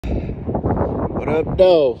What up,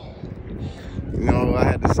 though? You know, I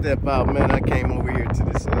had to step out, man. I came over here to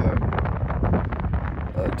this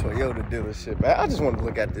Toyota dealership. I just wanted to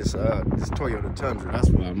look at this this Toyota Tundra. That's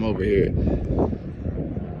why I'm over here.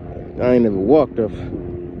 I ain't never walked up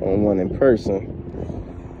on one in person.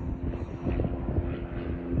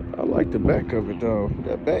 I like the back of it, though.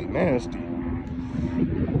 That back nasty.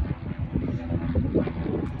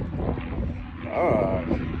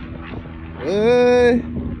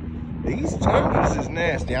 These Tundras is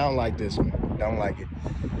nasty. I don't like this one. Don't like it.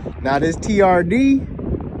 Now this TRD.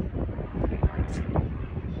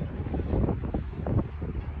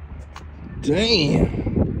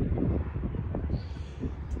 Damn.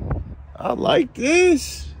 I like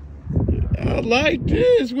this. I like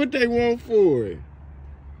this. What they want for it?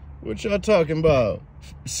 What y'all talking about?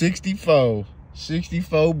 64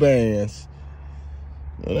 bands.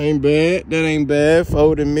 That ain't bad. That ain't bad.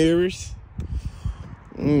 Folding mirrors.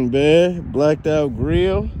 Ain't bad. Blacked out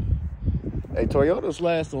grill. Hey, Toyotas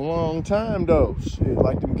last a long time though. Shit,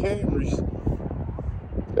 like them Camrys.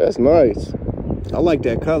 That's nice. I like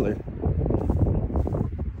that color.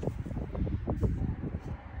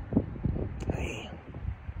 Damn.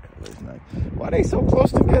 Color's nice. Why they so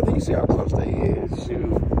close together? You see how close they is?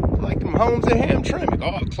 Shoot. Like them Homes and Hamtramck,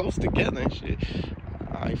 all close together and shit.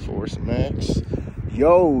 I-Force Max.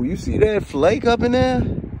 Yo, you see that flake up in there?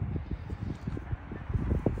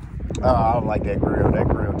 Oh, I don't like that grill. That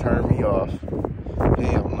grill turned me off.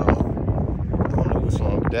 Hell no. I don't know what's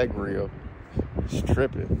wrong with that grill. It's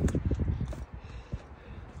tripping.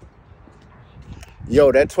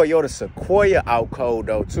 Yo, that Toyota Sequoia out cold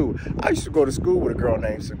though too. I used to go to school with a girl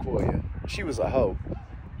named Sequoia. She was a hoe.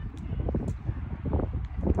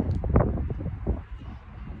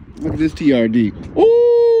 Look at this TRD.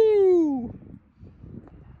 Ooh!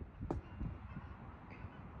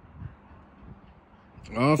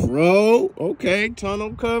 Off-road, okay,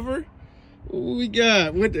 tonneau cover. What we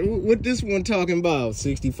got? What this one talking about?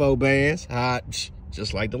 64 bands, hot,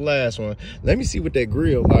 just like the last one. Let me see what that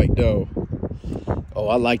grill like though. Oh,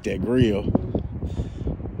 I like that grill.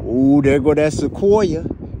 Ooh, there go that Sequoia.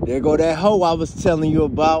 There go that hoe I was telling you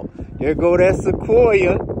about. There go that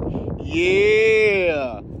Sequoia.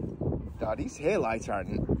 Yeah. Dog, these headlights are...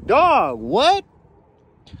 Dog, what?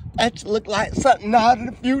 That look like something out of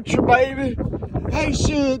the future, baby. Hey,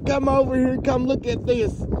 Suge, come over here. Come look at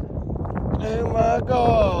this. Oh, my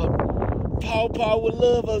God. Paw would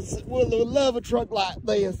love a truck like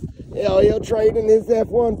this. Hell, he'll trade in his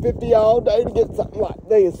F-150 all day to get something like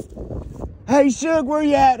this. Hey, Suge, where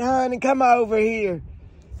you at, honey? Come over here.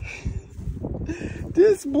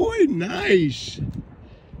 This boy nice.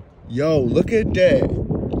 Yo, look at that.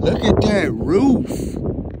 Look at that roof.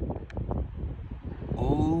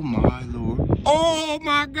 Oh, my Lord. Oh,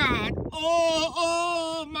 my God.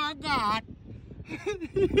 Oh, my God.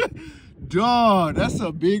 Dog, that's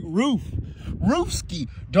a big roof. Roofski.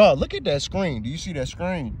 Dog, look at that screen. Do you see that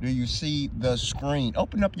screen? Do you see the screen?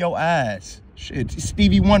 Open up your eyes. Shit,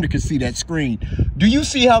 Stevie Wonder can see that screen. Do you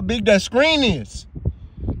see how big that screen is?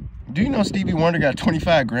 Do you know Stevie Wonder got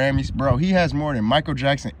 25 Grammys? Bro, he has more than Michael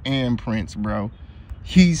Jackson and Prince, bro.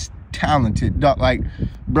 He's talented. Dog, like,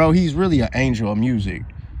 bro, he's really an angel of music.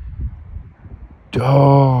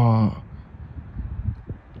 Dog.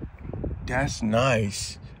 That's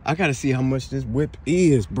nice. I gotta see how much this whip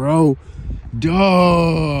is, bro.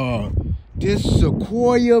 Dog. This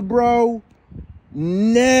Sequoia, bro.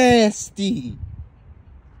 Nasty.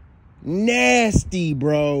 Nasty,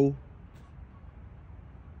 bro.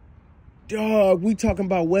 Dog, we talking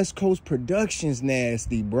about West Coast Productions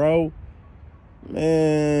nasty, bro.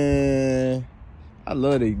 Man. I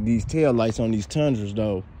love these tail lights on these Tundras,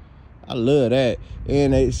 though. I love that.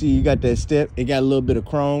 And they, see, you got that step. It got a little bit of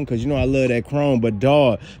chrome, because you know I love that chrome. But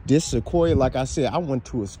dog, this Sequoia, like I said, I went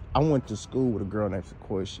to school with a girl named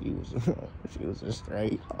Sequoia. She was a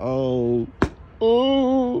straight. Oh,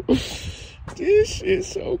 this shit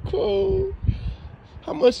so cool.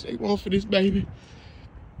 How much they want for this baby?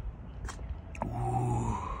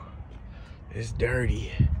 Ooh, it's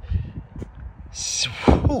dirty.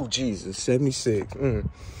 Oh Jesus, 76.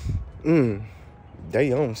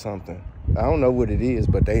 They own something. I don't know what it is,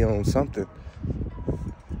 but they own something.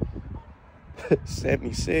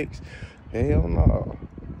 76. Hell no.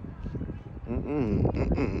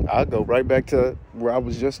 I'll go right back to where I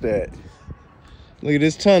was just at. Look at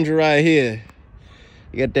this Tundra right here.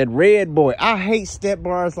 You got that red boy. I hate step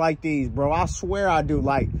bars like these, bro. I swear I do.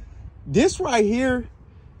 Like, this right here,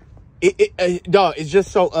 dog, it's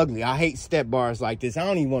just so ugly. I hate step bars like this. I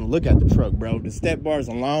don't even want to look at the truck, bro. The step bars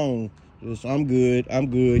alone, just, I'm good.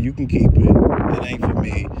 You can keep it. It ain't for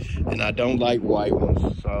me. And I don't like white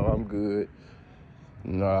ones, so I'm good.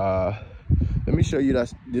 Nah. Let me show you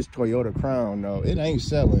this Toyota Crown, though. It ain't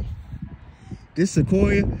selling. This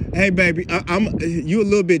Sequoia, hey baby, you a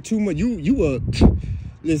little bit too much.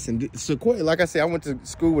 Listen, Sequoia, like I said, I went to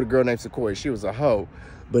school with a girl named Sequoia. She was a hoe.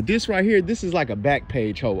 But this right here, this is like a back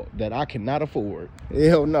page hoe that I cannot afford.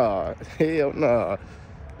 Hell nah. Hell nah.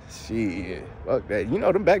 Shit. Fuck that. You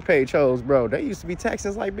know them back page hoes, bro. They used to be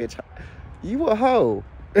taxing like, bitch, you a hoe.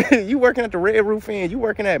 You working at the Red Roof Inn, you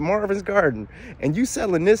working at Marvin's Garden, and you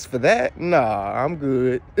selling this for that? Nah, I'm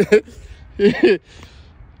good. Dang,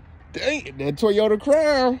 that Toyota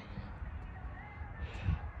Crown.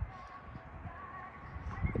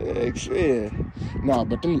 Shit. Nah,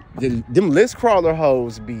 but them list crawler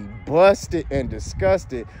hoes be busted and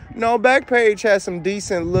disgusted. No, Backpage has some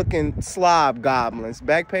decent looking slob goblins.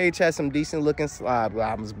 Backpage has some decent looking slob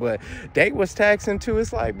goblins, but they was taxing too.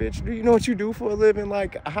 It's like, bitch, do you know what you do for a living?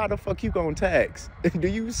 Like, how the fuck you gonna tax? Do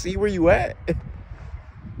you see where you at?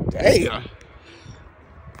 Damn.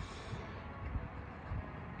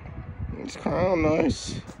 It's kind of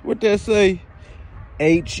nice. What that say?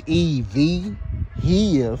 H-E-V.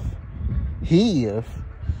 Heave.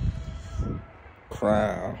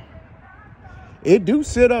 Crown. It do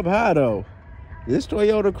sit up high though. This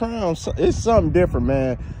Toyota Crown, it's something different,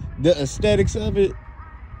 man. The aesthetics of it,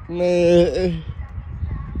 man.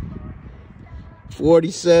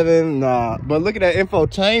 47, nah. But look at that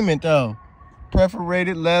infotainment though.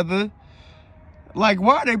 Perforated leather. Like,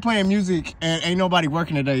 why are they playing music and ain't nobody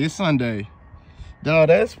working today? It's Sunday. Dog,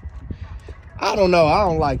 I don't know. I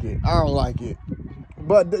don't like it.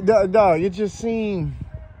 But, dog, it just seemed,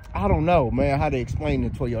 I don't know, man, how they explain the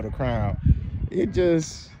Toyota Crown. It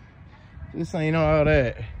just ain't all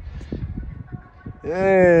that.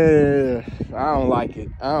 Yeah, I don't like it.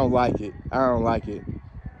 I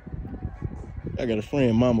got a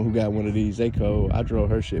friend, mama, who got one of these. They cold. I drove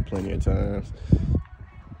her shit plenty of times.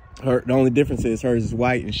 The only difference is hers is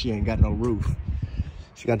white and she ain't got no roof.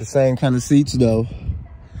 She got the same kind of seats, though.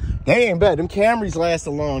 They ain't bad. Them Camrys last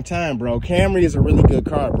a long time, bro. Camry is a really good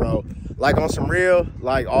car, bro. Like, on some real,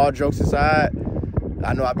 like, all jokes aside,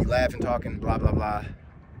 I know I be laughing, talking, blah, blah, blah.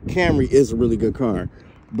 Camry is a really good car,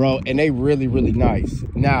 bro. And they really, really nice.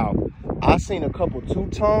 Now, I seen a couple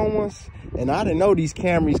two-tone ones, and I didn't know these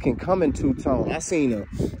Camrys can come in two-tone. I think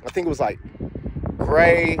it was like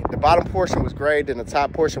gray. The bottom portion was gray, then the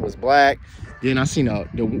top portion was black. Then I seen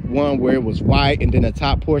the one where it was white, and then the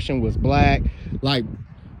top portion was black. Like,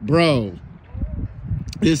 bro,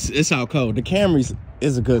 it's how cold. The Camry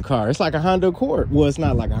is a good car. It's like a Honda Accord. Well, it's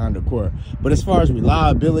not like a Honda Accord, but as far as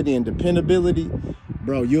reliability and dependability,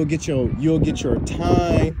 bro, you'll get your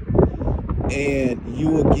time, and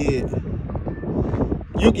you'll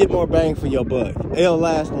get more bang for your buck. It'll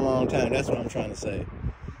last a long time. That's what I'm trying to say.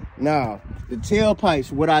 Now, the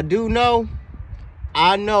tailpipes, what I do know,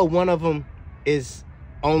 I know one of them is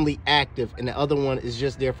only active and the other one is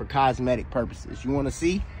just there for cosmetic purposes. You want to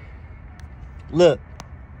see? Look,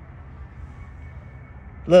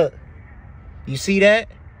 you see that?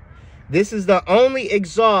 This is the only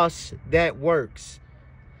exhaust that works.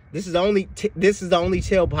 This is the only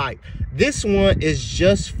tailpipe. This one is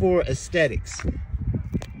just for aesthetics.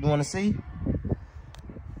 You want to see?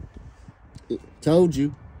 I told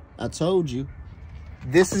you.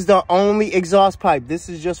 This is the only exhaust pipe. This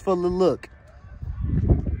is just for the look.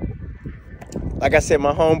 Like I said,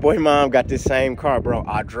 my homeboy mom got this same car, bro.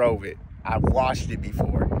 I drove it. I washed it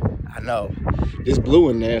before. I know. This blue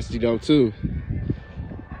and nasty, though, too.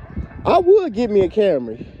 I would get me a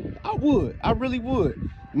Camry. I would. I really would.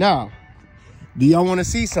 Now, do y'all want to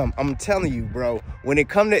see something? I'm telling you, bro. When it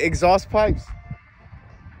comes to exhaust pipes,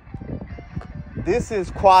 this is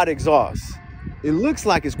quad exhaust. It looks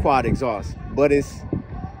like it's quad exhaust, but it's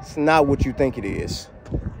not what you think it is.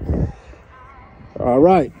 All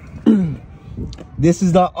right. This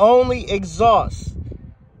is the only exhaust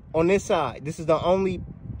on this side. This is the only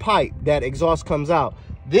pipe that exhaust comes out.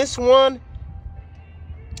 This one,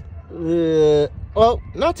 oh,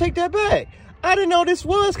 no, take that back. I didn't know this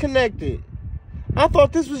was connected. I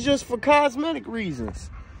thought this was just for cosmetic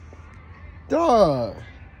reasons. Dog.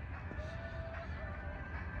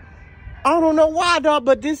 I don't know why, dog,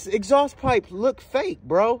 but this exhaust pipe look fake,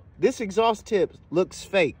 bro. This exhaust tip looks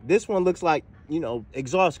fake. This one looks like, you know,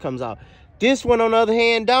 exhaust comes out. This one, on the other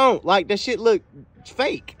hand, don't. Like, that shit look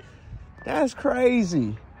fake. That's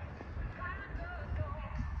crazy.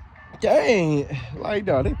 Dang. Like,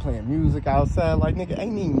 dog, they playing music outside. Like, nigga,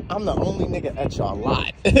 I'm the only nigga at y'all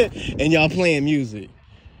lot. And y'all playing music.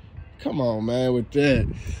 Come on, man, with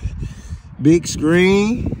that. Big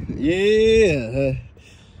screen. Yeah.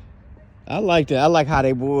 I like that. I like how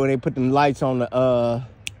they put them lights on the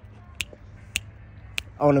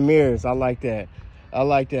mirrors. I like that. I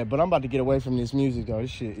like that. But I'm about to get away from this music though. This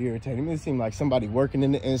shit irritating me. It seems like somebody working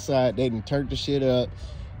in the inside. They done turned the shit up.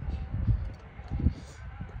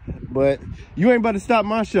 But you ain't about to stop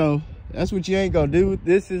my show. That's what you ain't gonna do.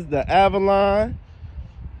 This is the Avalon.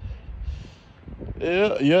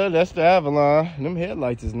 Yeah, that's the Avalon. Them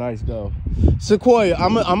headlights is nice though. Sequoia,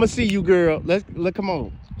 I'ma see you, girl. Let's come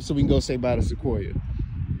on, so we can go say bye to Sequoia.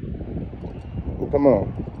 Come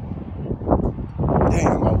on.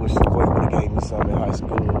 Damn, I wish Sequoia would have gave me some in high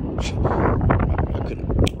school. I could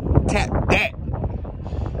have tapped that.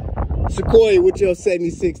 Sequoia with your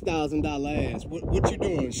 $76,000 ass. What you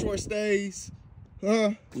doing? Short stays?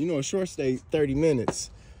 Huh? You know a short stay 30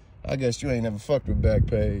 minutes. I guess you ain't never fucked with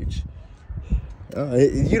Backpage.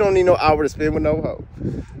 You don't need no hour to spend with no hoe.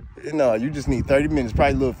 No, you just need 30 minutes,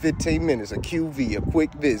 probably a little 15 minutes, a QV, a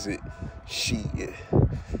quick visit. Shit.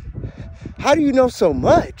 How do you know so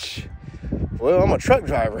much? Well, I'm a truck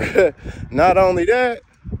driver. Not only that,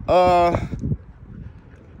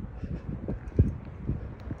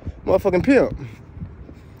 motherfucking pimp.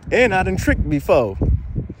 And I done tricked before.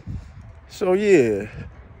 So yeah.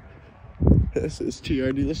 This is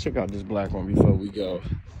TRD. Let's check out this black one before we go.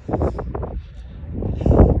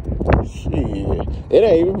 Shit.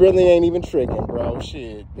 It really ain't even tricking, bro.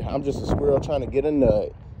 Shit. I'm just a squirrel trying to get a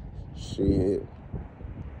nut. Shit.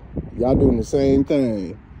 Y'all doing the same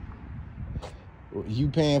thing. You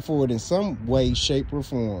paying for it in some way, shape, or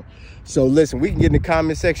form. So listen, we can get in the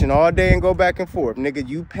comment section all day and go back and forth. Nigga,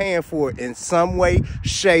 you paying for it in some way,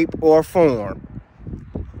 shape, or form.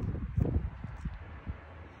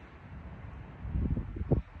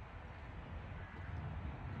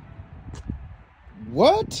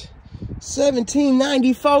 What?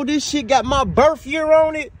 1794? This shit got my birth year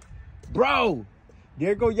on it? Bro,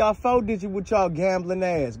 there go y'all 4-digit with y'all gambling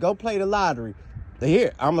ass. Go play the lottery.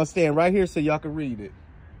 Here, I'm gonna stand right here so y'all can read it.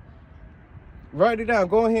 Write it down.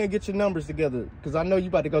 Go ahead and get your numbers together, because I know you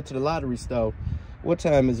about to go to the lottery store. What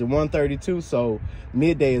time is it? 1:32, so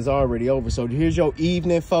midday is already over. So here's your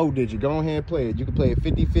evening 4-digit. Go ahead and play it. You can play it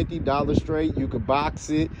 50-50, dollar straight. You could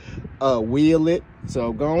box it, wheel it.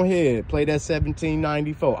 So go ahead, play that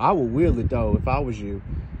 1794. I would wheel it, though, if I was you.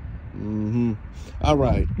 All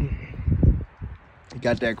right.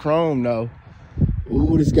 Got that chrome, though.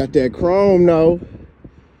 Ooh, this got that chrome, though.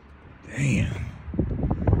 Damn.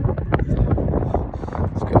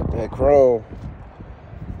 It's got that chrome.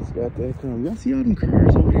 It's got that chrome. Y'all see all them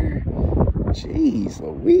cars over there? Jeez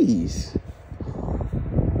Louise.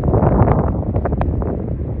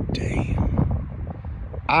 Damn.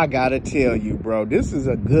 I gotta tell you, bro, this is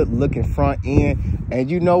a good looking front end. And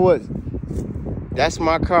you know what? That's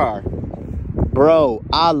my car. Bro,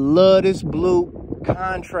 I love this blue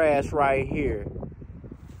contrast right here.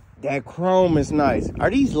 That chrome is nice.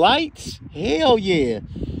 Are these lights? Hell yeah.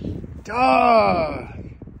 Duh.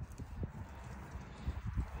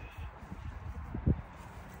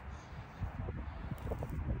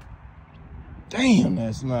 Damn,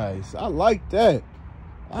 that's nice. I like that.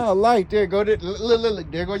 I like that. Go there.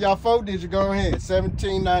 Look, there go y'all 4-digit. Go ahead.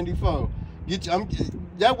 1794.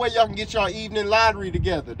 That way y'all can get y'all evening lottery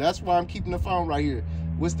together. That's why I'm keeping the phone right here.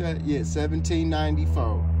 What's that? Yeah,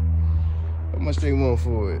 1794. How much they want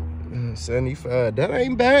for it? 75. That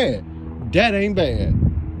ain't bad. That ain't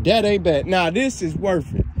bad. That ain't bad. Now this is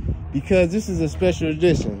worth it, because this is a special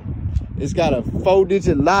edition. It's got a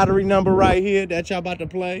 4-digit lottery number right here that y'all about to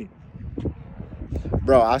play.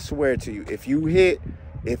 Bro, I swear to you, if you hit,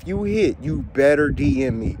 you better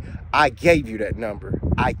DM me. I gave you that number.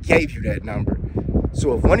 I gave you that number.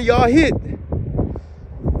 So if one of y'all hit,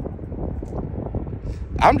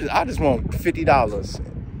 I just want $50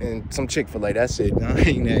 and some Chick-fil-A. That's it. I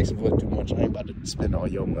ain't asking for too much. I ain't about to spend all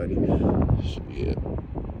your money. Shit.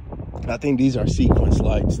 I think these are sequence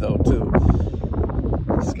lights though too.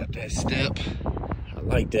 It's got that step. I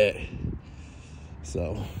like that.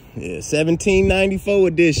 So yeah, 1794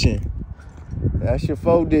 edition. That's your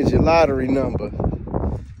 4-digit lottery number.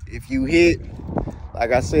 If you hit,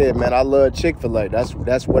 like I said, man, I love Chick-fil-A. That's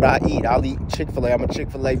what I eat. I'll eat Chick-fil-A. I'm a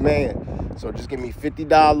Chick-fil-A man. So just give me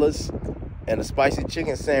 $50 and a spicy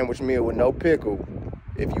chicken sandwich meal with no pickle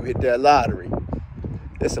if you hit that lottery.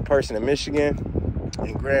 There's a person in Michigan,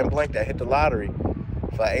 in Grand Blanc, that hit the lottery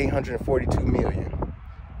for $842 million.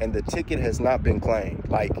 And the ticket has not been claimed.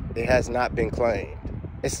 Like, it has not been claimed.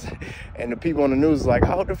 And the people on the news is like,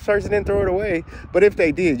 oh, the person didn't throw it away. But if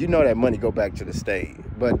they did, you know that money go back to the state.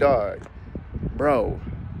 But dog, bro,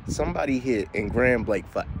 somebody hit in Grand Blanc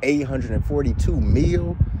for $842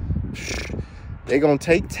 million. They gonna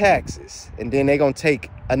take taxes, and then they gonna take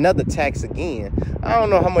another tax again. I don't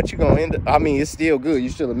know how much you're gonna end up. I mean, it's still good.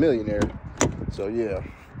 You're still a millionaire. So yeah.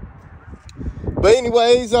 But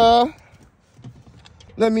anyways,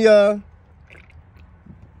 let me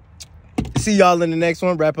see y'all in the next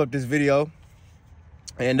one. Wrap up this video.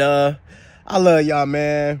 And I love y'all,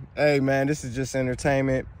 man. Hey man, this is just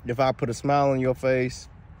entertainment. If I put a smile on your face,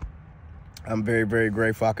 I'm very, very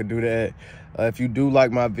grateful I could do that. If you do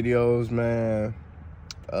like my videos, man,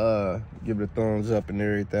 give it a thumbs up and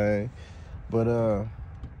everything. But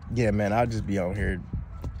yeah, man, I'll just be on here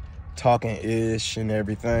talking ish and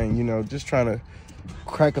everything, you know, just trying to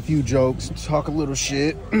crack a few jokes, talk a little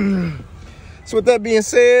shit. So with that being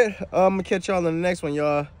said, I'm gonna catch y'all in the next one,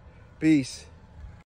 y'all. Peace.